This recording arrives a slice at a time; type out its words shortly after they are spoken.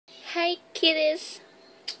Hi, kiddies!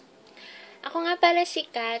 Ako nga pala si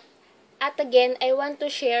Kat. At again, I want to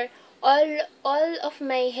share all of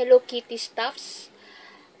my Hello Kitty stuffs.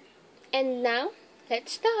 And now,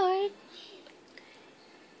 let's start!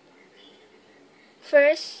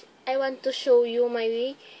 First, I want to show you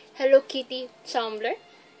my Hello Kitty tumbler.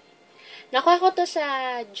 Nakuha ko to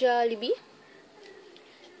sa Jollibee.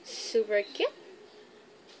 Super cute.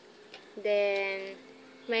 Then,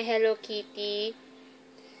 my Hello Kitty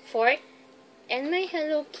fork and my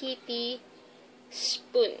Hello Kitty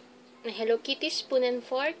spoon. My Hello Kitty spoon and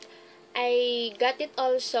fork, I got it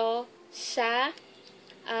also sa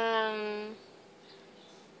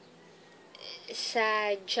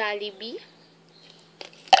Jollibee.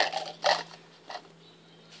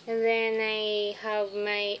 And then I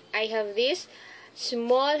have this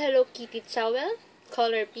small Hello Kitty towel,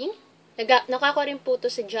 color pink. Nakuha ko rin po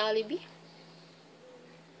to sa Jollibee.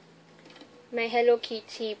 My Hello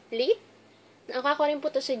Kitty plate. Nakuha ko rin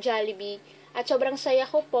po to sa Jollibee. At sobrang saya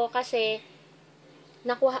ko po kasi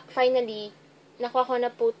finally, nakuha ko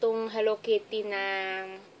na po tong Hello Kitty na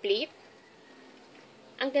plate.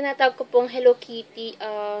 Ang tinatawag ko pong Hello Kitty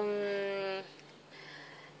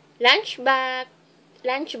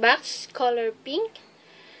lunchbox color pink.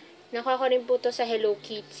 Nakuha ko rin po to sa Hello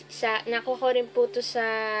Kitty. Nakuha ko rin po to sa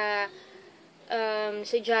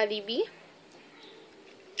Jollibee.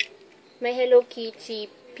 My Hello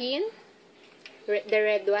Kitty pin, the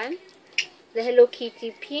red one. The Hello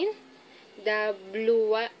Kitty pin, the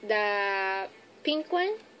pink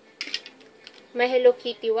one. My Hello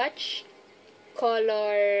Kitty watch,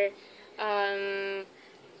 color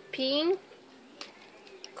pink,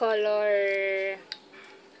 color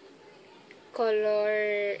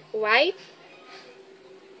white.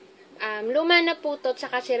 Luma na po to,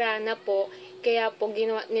 saka sira na po. Kaya po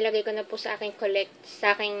nilagay ko na po sa aking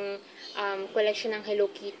collection ng Hello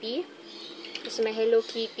Kitty. Tapos may Hello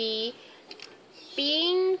Kitty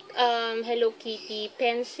pink, Hello Kitty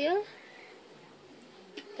pencil.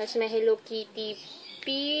 Tapos may Hello Kitty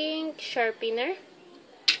pink sharpener.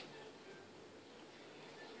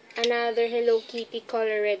 Another Hello Kitty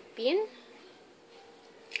color red pin.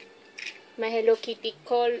 My Hello Kitty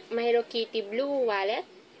blue wallet.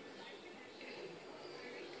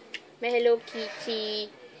 My Hello Kitty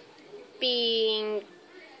pink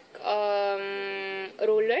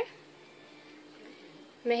ruler.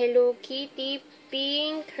 My Hello Kitty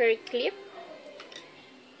pink hair clip.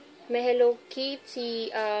 My Hello Kitty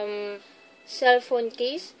cellphone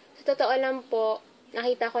case. Sa totoo lang po,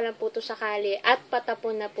 nakita ko lang po ito sakali at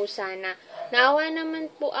patapon na po sana. Naawa naman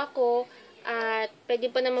po ako at pwede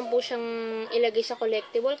pa naman po siyang ilagay sa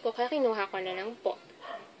collectible ko kaya kinuha ko na lang po.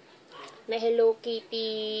 My Hello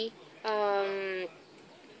Kitty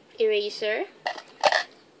eraser.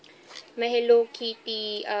 My Hello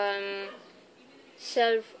Kitty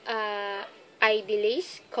ID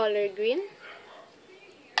lace, color green.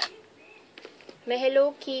 My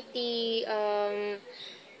Hello Kitty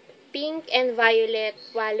pink and violet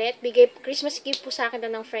wallet. Christmas gift po sa akin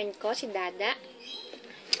ng friend ko, si Dada.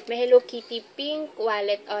 My Hello Kitty pink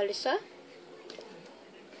wallet also.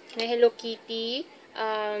 My Hello Kitty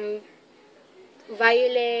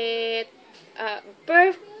violet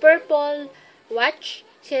purple watch.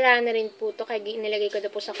 Sira na rin po ito, kaya nilagay ko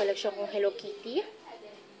na po sa collection kong Hello Kitty.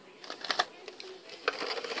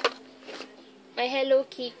 My Hello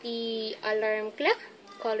Kitty alarm clock,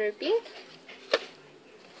 color pink.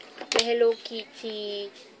 My Hello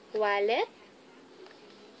Kitty wallet.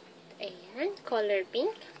 Ayan, color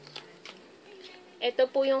pink. Ito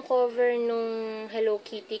po yung cover nung Hello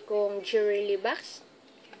Kitty kong jewelry box.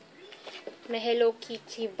 My Hello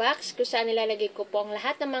Kitty box, kung saan nilalagay ko po ang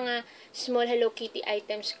lahat ng mga small Hello Kitty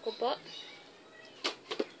items ko po.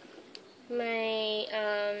 My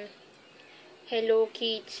Hello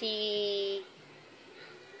Kitty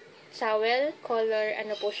towel, color,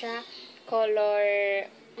 ano po siya? Color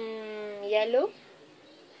yellow.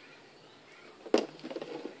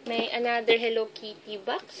 May another Hello Kitty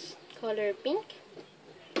box, color pink.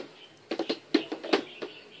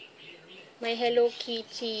 My Hello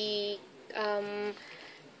Kitty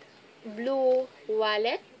blue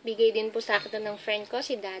wallet. Bigay din po sa akin ng friend ko,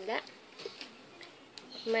 si Dada.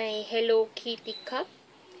 My Hello Kitty cup.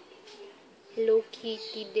 Hello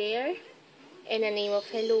Kitty there. And a name of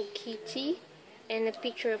Hello Kitty. And a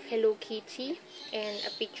picture of Hello Kitty. And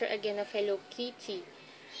a picture again of Hello Kitty.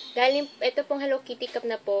 Ito pong Hello Kitty cup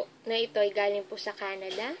na po, na ito ay galing po sa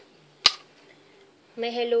Canada.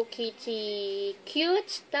 May Hello Kitty cute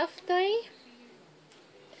stuffed toy.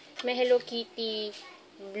 May Hello Kitty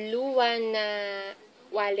blue one na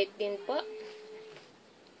wallet din po.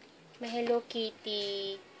 May Hello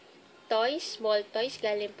Kitty toys, small toys,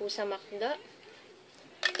 galing po sa McDo.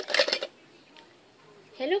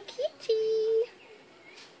 Hello Kitty!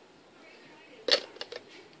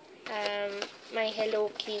 My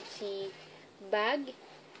Hello Kitty bag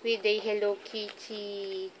with a Hello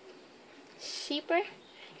Kitty zipper.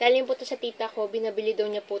 Galing po to sa tita ko. Binabili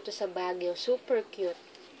daw niya po to sa Baguio. Super cute.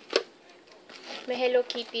 May Hello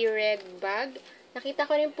Kitty red bag. Nakita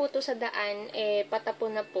ko rin po to sa daan.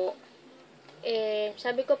 Patapon na po.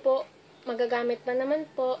 Sabi ko po, magagamit pa naman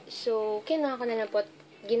po. So, kinuha ko na lang po.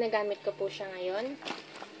 Ginagamit ko po siya ngayon.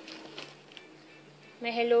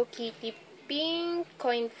 May Hello Kitty pink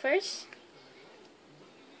coin purse.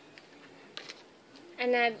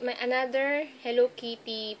 Another Hello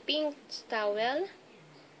Kitty pink towel.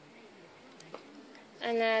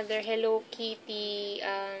 Another Hello Kitty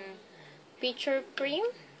picture frame.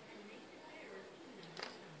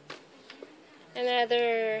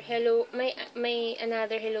 Another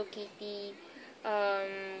another Hello Kitty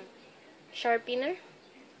sharpener.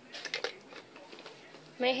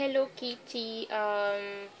 My Hello Kitty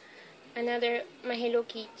my Hello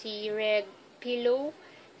Kitty red pillow.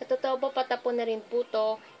 Sa totoo po, patapon na rin po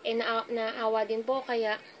to. Naawa din po,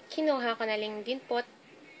 kaya kinuha ko na lang din po.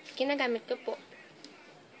 Ginagamit ko po.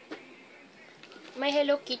 My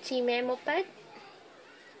Hello Kitty memo pad.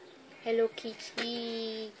 Hello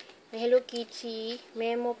Kitty. My Hello Kitty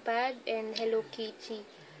memo pad and Hello Kitty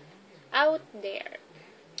out there.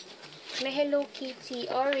 My Hello Kitty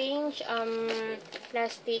orange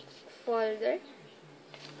plastic folder.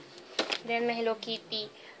 Then my Hello Kitty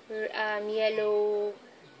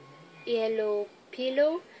yellow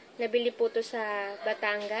pillow. Nabili po to sa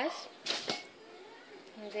Batangas.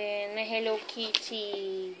 And then my Hello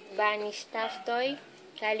Kitty bunny stuffed toy.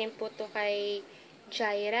 Galing po to kay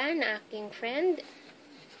Jaira, na aking friend.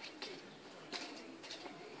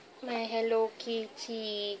 My Hello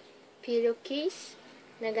Kitty pillowcase.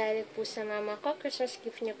 Nagaling po sa mama ko. Christmas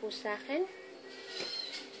gift niya po sa akin.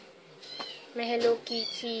 My Hello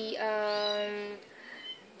Kitty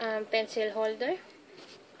pencil holder.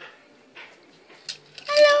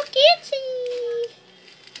 Hello Kitty!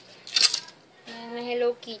 And my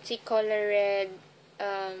Hello Kitty color red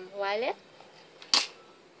wallet.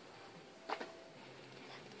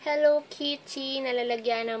 Hello Kitty,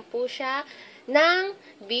 nalalagyanan po siya ng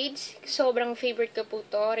beads. Sobrang favorite ko po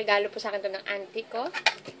to. Regalo po sa akin to ng auntie ko.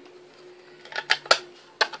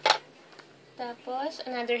 Tapos,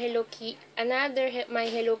 my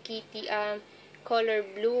Hello Kitty color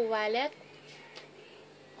blue wallet.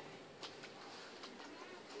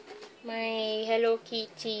 My Hello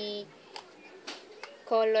Kitty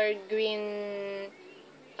color green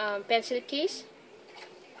pencil case.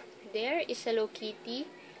 There is Hello Kitty.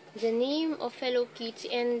 The name of Hello Kitty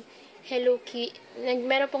and Hello Kitty.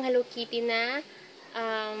 Meron pong Hello Kitty na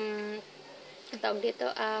tawag dito,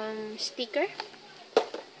 sticker.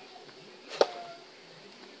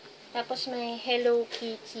 Tapos may Hello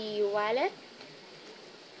Kitty wallet.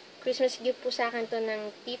 Christmas gift po sa akin to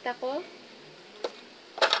ng tita ko.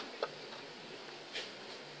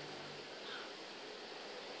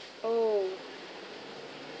 Oh.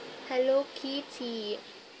 Hello Kitty.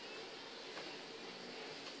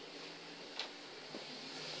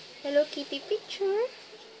 Hello Kitty picture.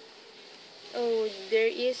 Oh, there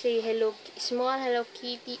is a small Hello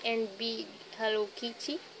Kitty and big Hello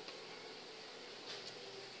Kitty.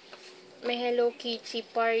 My Hello Kitty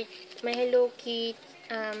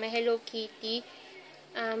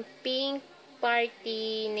pink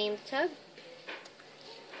party name tag.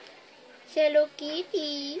 Hello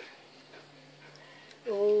Kitty.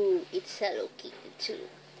 Oh, it's Hello Kitty too.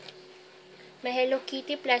 My Hello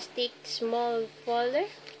Kitty plastic small folder.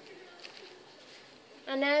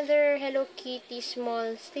 Another Hello Kitty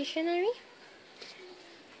small stationery.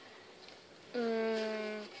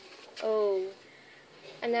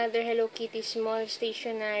 Another Hello Kitty small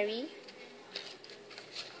stationery.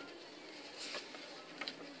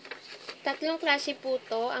 Tatlong klase po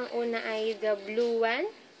to. Ang una ay the blue one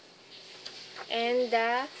and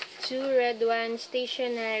the two red one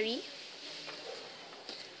stationery.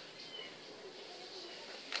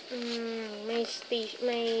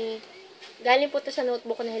 Galing po to sa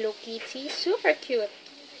notebook na Hello Kitty. Super cute.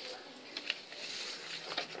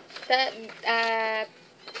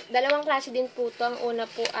 Dalawang klase din po to. Ang una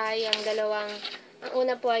po ay ang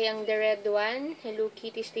the red one, Hello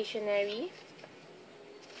Kitty stationery.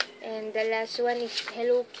 And the last one is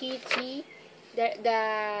Hello Kitty, the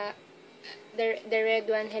red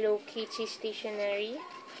one, Hello Kitty stationery.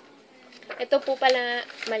 Ito po pala,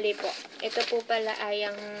 mali po. Ito po pala ay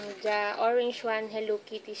the orange one, Hello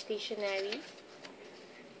Kitty stationery.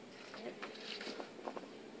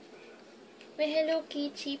 my Hello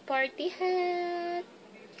Kitty party hat.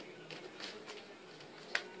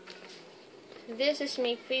 This is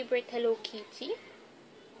my favorite Hello Kitty.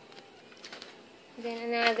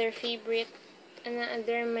 Then another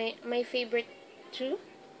my favorite too.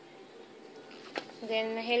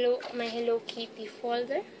 Then my Hello Kitty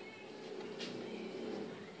folder.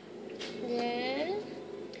 Then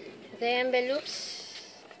the envelopes,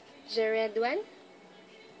 the red one.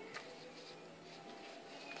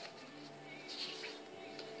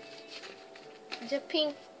 The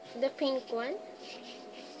pink one.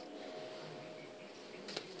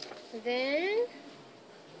 Then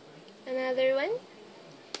another one.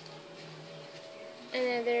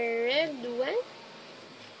 Another red one.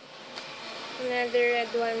 Another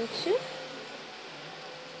red one too.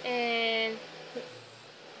 And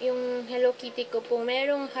yung Hello Kitty ko po,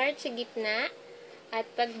 merong heart sa gitna.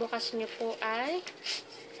 At pagbukas nyo po ay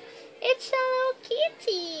it's Hello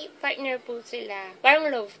Kitty! Partner po sila.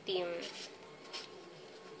 Parang love team.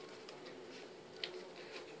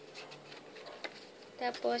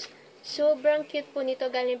 Tapos, sobrang cute po nito.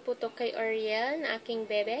 Galing po to kay Ariel, na aking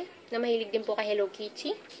bebe, na mahilig din po kay Hello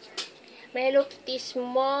Kitty. May Hello Kitty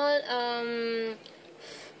small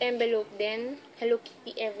envelope din. Hello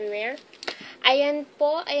Kitty everywhere. Ayan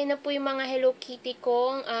na po yung mga Hello Kitty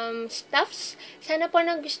kong stuffs. Sana po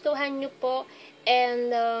nagustuhan nyo po. And,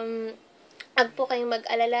 wag po kayong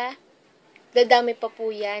mag-alala. Dadami pa po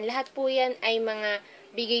yan. Lahat po yan ay mga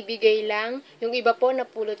bigay-bigay lang. Yung iba po,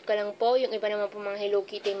 napulot ko lang po. Yung iba naman po mga Hello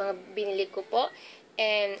Kitty, mga binili ko po.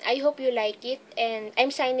 And I hope you like it. And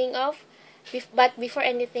I'm signing off. But before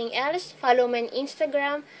anything else, follow my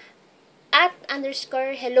Instagram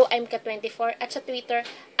 @_HelloI'mKat24 at sa Twitter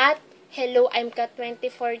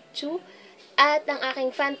 @HelloI'mKat24 too. At ang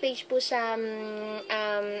aking fan page po sa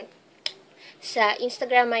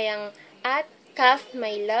Instagram ay ang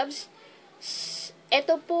 @CAFMyLoves.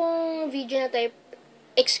 Ito pong video na tayo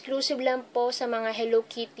exclusive lang po sa mga Hello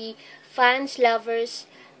Kitty fans,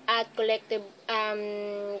 lovers, at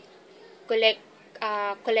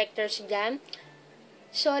collectors dyan.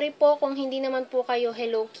 Sorry po kung hindi naman po kayo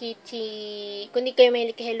Hello Kitty, kung hindi kayo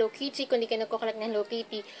mahilig kay Hello Kitty, kung hindi kayo nagko-collect ng Hello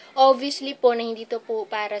Kitty. Obviously po na hindi to po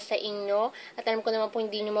para sa inyo. At alam ko naman po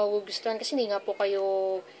hindi nyo magugustuhan kasi hindi nga po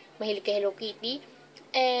kayo mahilig kay Hello Kitty.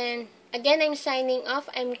 And again, I'm signing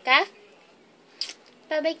off. I'm Kath.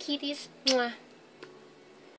 Bye-bye, kitties. Mwah.